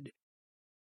head.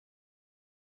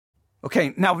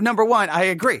 Okay, now, number 1, I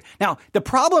agree. Now, the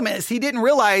problem is he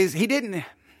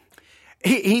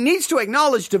needs to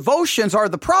acknowledge devotions are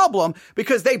the problem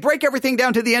because they break everything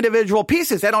down to the individual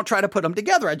pieces. They don't try to put them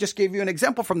together. I just gave you an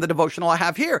example from the devotional I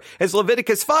have here. It's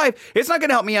Leviticus 5. It's not going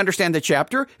to help me understand the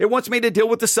chapter. It wants me to deal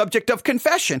with the subject of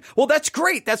confession. Well, that's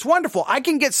great. That's wonderful. I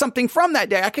can get something from that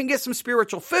day. I can get some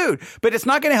spiritual food, but it's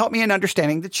not going to help me in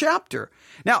understanding the chapter.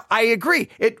 Now, I agree.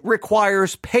 It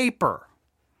requires paper.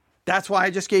 That's why I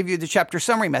just gave you the chapter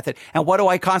summary method. And what do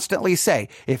I constantly say?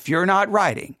 If you're not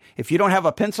writing, if you don't have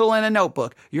a pencil and a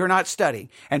notebook, you're not studying.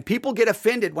 And people get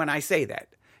offended when I say that.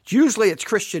 Usually it's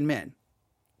Christian men.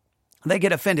 They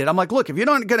get offended. I'm like, look, if you're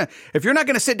not going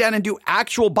to sit down and do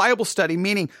actual Bible study,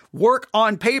 meaning work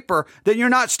on paper, then you're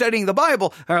not studying the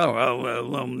Bible.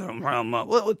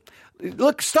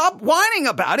 Look, stop whining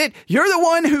about it. You're the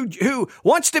one who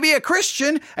wants to be a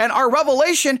Christian, and our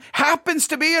revelation happens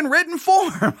to be in written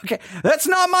form. Okay, that's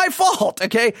not my fault.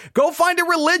 Okay, go find a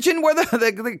religion where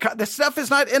the stuff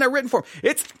is not in a written form.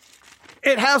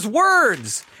 It has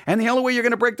words. And the only way you're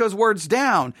going to break those words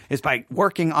down is by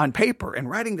working on paper and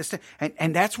writing the steps.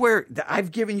 And that's where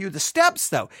I've given you the steps,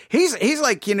 though. He's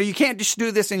like, you can't just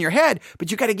do this in your head, but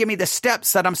you got to give me the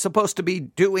steps that I'm supposed to be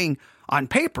doing on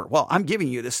paper. Well, I'm giving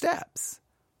you the steps.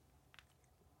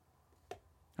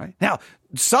 Right? Now,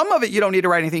 some of it you don't need to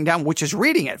write anything down, which is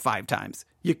reading it 5 times.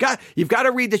 You've got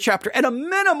to read the chapter at a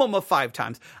minimum of 5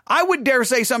 times. I would dare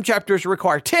say some chapters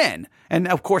require 10. And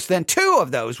of course, then 2 of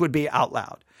those would be out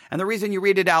loud. And the reason you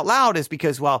read it out loud is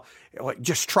because, well,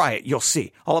 just try it. You'll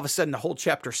see. All of a sudden, the whole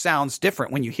chapter sounds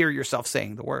different when you hear yourself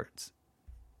saying the words.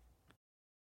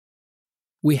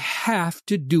 We have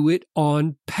to do it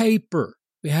on paper.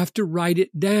 We have to write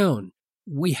it down.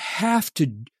 We have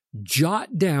to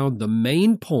jot down the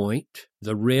main point.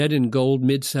 The red and gold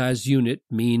mid-size unit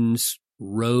means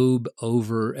robe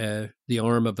over the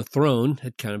arm of a throne,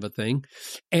 that kind of a thing.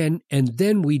 And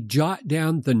then we jot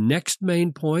down the next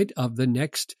main point of the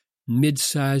next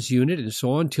mid-size unit and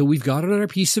so on until we've got it on our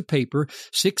piece of paper,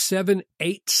 6, 7,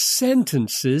 8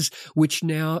 sentences, which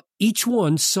now each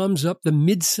one sums up the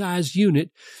mid-size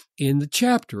unit in the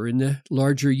chapter, in the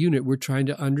larger unit we're trying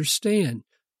to understand.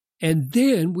 And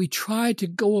then we try to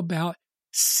go about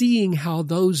seeing how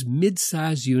those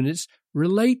mid-size units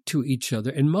relate to each other.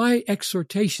 And my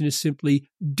exhortation is simply,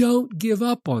 don't give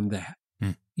up on that.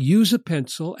 Use a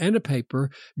pencil and a paper,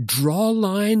 draw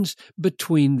lines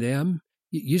between them.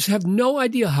 You just have no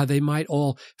idea how they might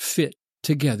all fit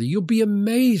together. You'll be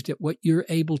amazed at what you're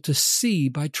able to see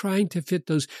by trying to fit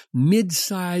those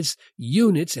mid-size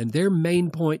units and their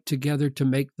main point together to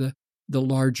make the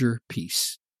larger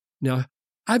piece. Now,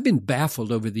 I've been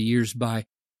baffled over the years by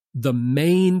the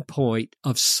main point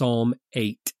of Psalm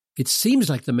 8. It seems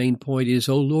like the main point is,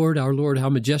 "O Lord, our Lord, how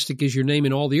majestic is your name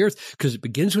in all the earth," because it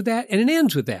begins with that and it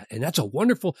ends with that. And that's a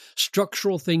wonderful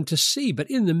structural thing to see. But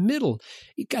in the middle,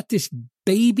 you got this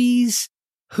babies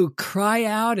who cry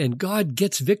out, and God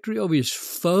gets victory over his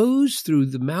foes through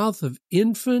the mouth of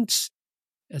infants.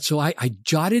 And so I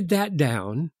jotted that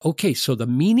down. Okay, so the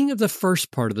meaning of the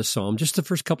first part of the psalm, just the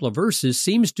first couple of verses,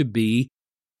 seems to be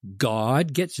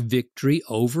God gets victory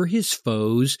over his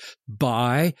foes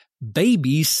by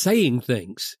babies saying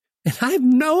things. And I have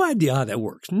no idea how that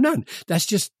works. None. That's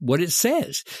just what it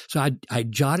says. So I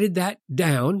jotted that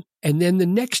down. And then the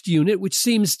next unit, which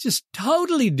seems just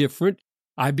totally different,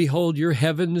 I behold your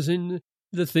heavens and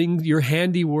the thing, your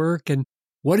handiwork, and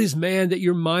what is man that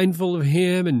you're mindful of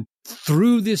him? And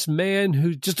through this man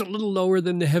who's just a little lower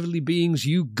than the heavenly beings,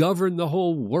 you govern the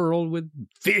whole world with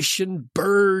fish and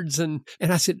birds. And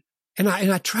I said, and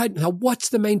I tried, now what's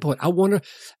the main point?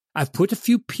 I've put a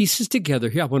few pieces together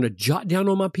here. I want to jot down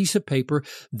on my piece of paper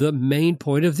the main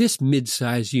point of this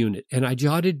mid-size unit. And I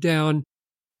jotted down,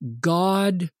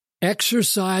 God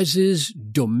exercises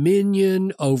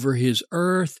dominion over his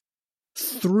earth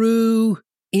through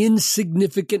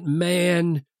insignificant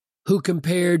man who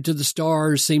compared to the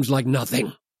stars seems like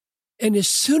nothing. And as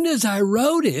soon as I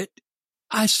wrote it,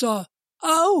 I saw,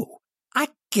 oh, I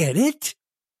get it.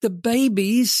 The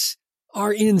babies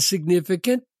are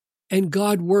insignificant, and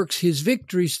God works his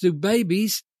victories through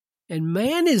babies, and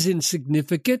man is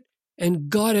insignificant, and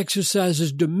God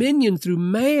exercises dominion through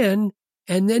man,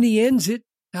 and then he ends it,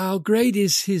 how great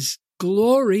is his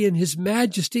glory and his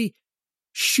majesty.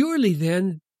 Surely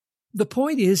then, the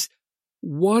point is,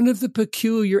 one of the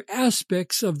peculiar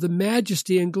aspects of the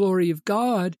majesty and glory of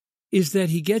God is that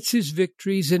he gets his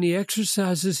victories and he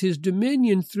exercises his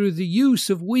dominion through the use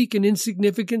of weak and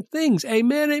insignificant things.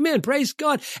 Amen, amen. Praise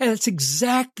God. And that's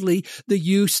exactly the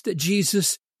use that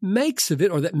Jesus makes of it,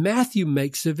 or that Matthew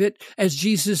makes of it, as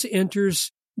Jesus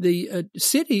enters the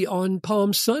city on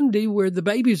Palm Sunday, where the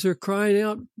babies are crying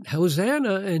out,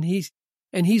 Hosanna, and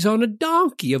he's on a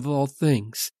donkey of all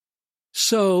things.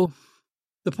 So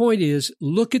the point is,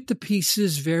 look at the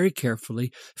pieces very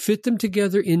carefully, fit them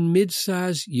together in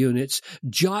mid-size units,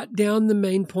 jot down the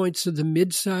main points of the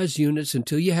mid-size units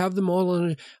until you have them all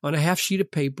on a half sheet of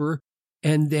paper,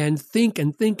 and then think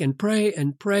and think and pray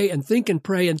and pray and think and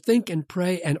pray and think and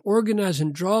pray and organize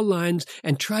and draw lines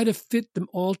and try to fit them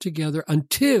all together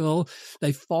until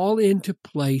they fall into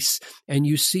place and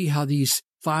you see how these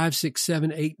 5, 6,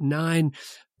 7, 8, 9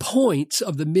 points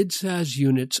of the mid-size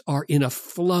units are in a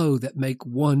flow that make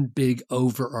one big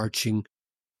overarching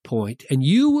point. And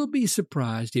you will be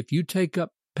surprised if you take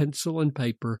up pencil and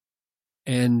paper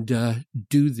and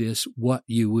do this, what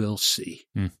you will see.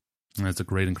 That's a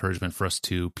great encouragement for us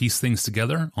to piece things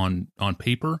together on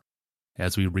paper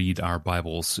as we read our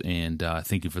Bibles. And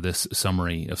thank you for this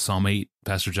summary of Psalm 8,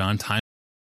 Pastor John.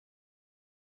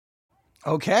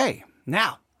 Okay,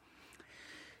 now,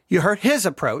 you heard his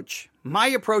approach. My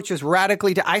approach is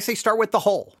radically I say start with the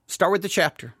whole. Start with the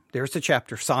chapter. There's the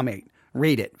chapter, Psalm 8.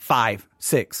 Read it 5,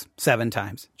 6, 7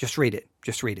 times. Just read it.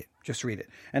 Just read it. Just read it.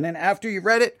 And then after you've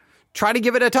read it, try to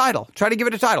give it a title. Try to give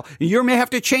it a title. You may have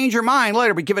to change your mind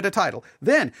later, but give it a title.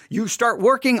 Then you start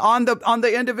working on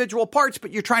the individual parts,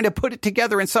 but you're trying to put it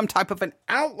together in some type of an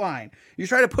outline. You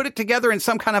try to put it together in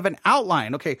some kind of an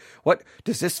outline. Okay, what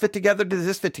does this fit together? Does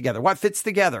this fit together? What fits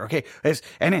together? Okay,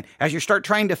 and then as you start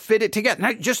trying to fit it together,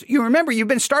 now you remember you've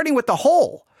been starting with the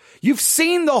whole. You've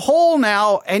seen the whole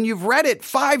now, and you've read it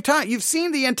 5 times. You've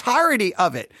seen the entirety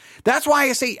of it. That's why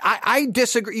I say I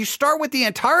disagree. You start with the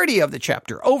entirety of the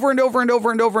chapter over and over and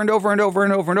over and over and over and over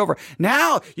and over and over.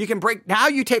 Now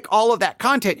you take all of that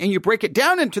content and you break it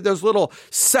down into those little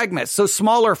segments, those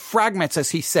smaller fragments,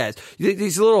 as he says,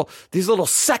 these little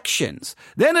sections.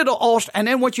 Then and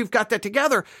then once you've got that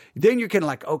together, then you can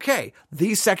okay,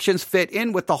 these sections fit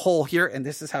in with the whole here, and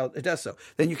this is how it does so.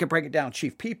 Then you can break it down: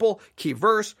 chief people, key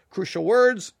verse, crucial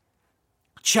words,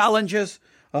 challenges,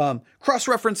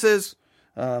 cross-references,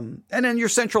 and then your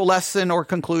central lesson or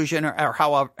conclusion or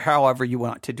however you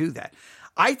want to do that.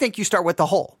 I think you start with the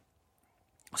whole.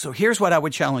 So here's what I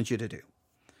would challenge you to do.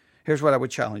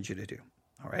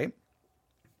 All right.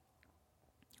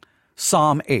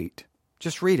 Psalm 8.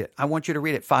 Just read it. I want you to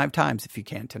read it 5 times if you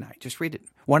can tonight. Just read it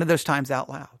one of those times out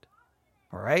loud.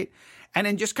 All right. And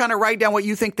then just kind of write down what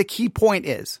you think the key point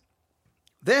is.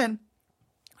 Then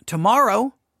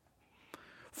tomorrow,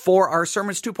 for our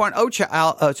Sermons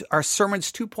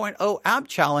 2.0 app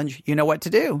challenge, you know what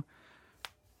to do.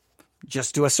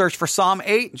 Just do a search for Psalm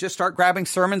 8 and just start grabbing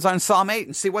sermons on Psalm 8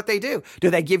 and see what they do.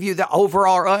 Do they give you the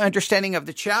overall understanding of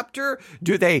the chapter?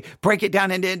 Do they break it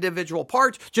down into individual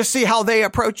parts? Just see how they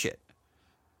approach it.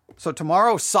 So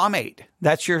tomorrow, Psalm 8.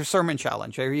 That's your sermon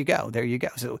challenge. There you go.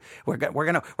 So we're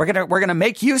gonna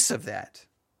make use of that.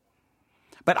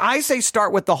 But I say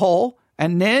start with the whole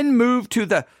and then move to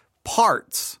the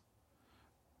parts.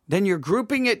 Then you're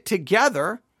grouping it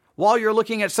together while you're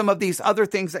looking at some of these other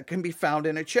things that can be found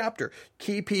in a chapter.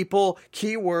 Key people,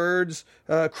 key words,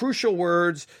 crucial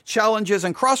words, challenges,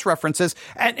 and cross-references.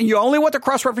 And you only want the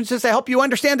cross-references to help you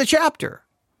understand the chapter.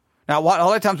 Now, a lot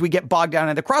of times we get bogged down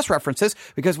into cross-references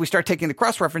because we start taking the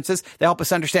cross-references that help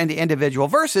us understand the individual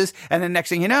verses. And then next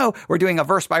thing you know, we're doing a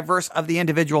verse by verse of the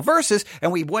individual verses.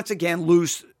 And we once again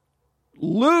lose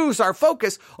our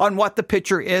focus on what the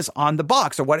picture is on the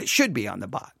box or what it should be on the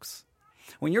box.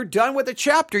 When you're done with the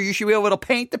chapter, you should be able to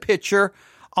paint the picture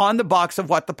on the box of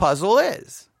what the puzzle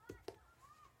is.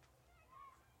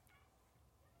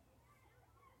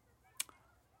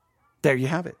 There you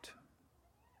have it.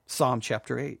 Psalm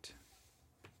chapter 8.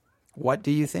 What do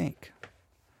you think?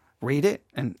 Read it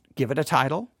and give it a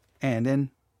title, and then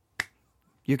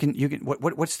you can.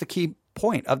 What's the key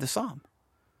point of the psalm?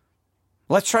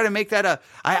 Let's try to make that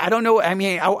I don't know. I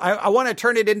mean, I want to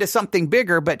turn it into something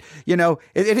bigger, but it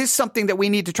is something that we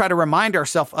need to try to remind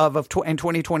ourselves of in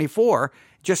 2024.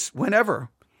 Just whenever,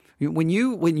 when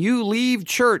you leave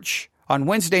church on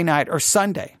Wednesday night or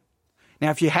Sunday.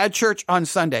 Now, if you had church on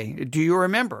Sunday, do you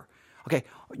remember? Okay,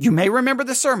 you may remember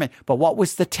the sermon, but what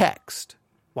was the text?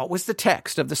 What was the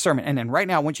text of the sermon? And then right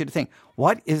now, I want you to think,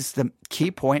 what is the key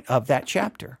point of that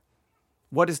chapter?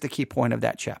 What is the key point of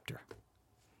that chapter?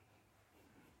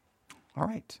 All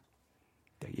right,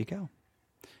 there you go.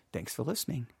 Thanks for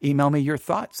listening. Email me your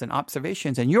thoughts and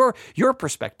observations and your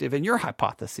perspective and your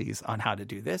hypotheses on how to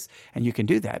do this. And you can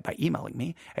do that by emailing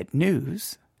me at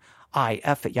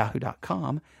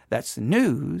newsif@yahoo.com. That's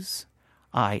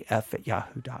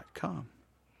newsif@yahoo.com.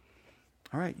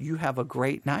 All right, you have a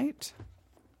great night.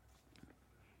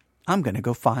 I'm going to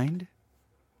go find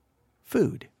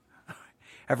food.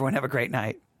 Everyone have a great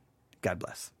night. God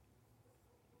bless.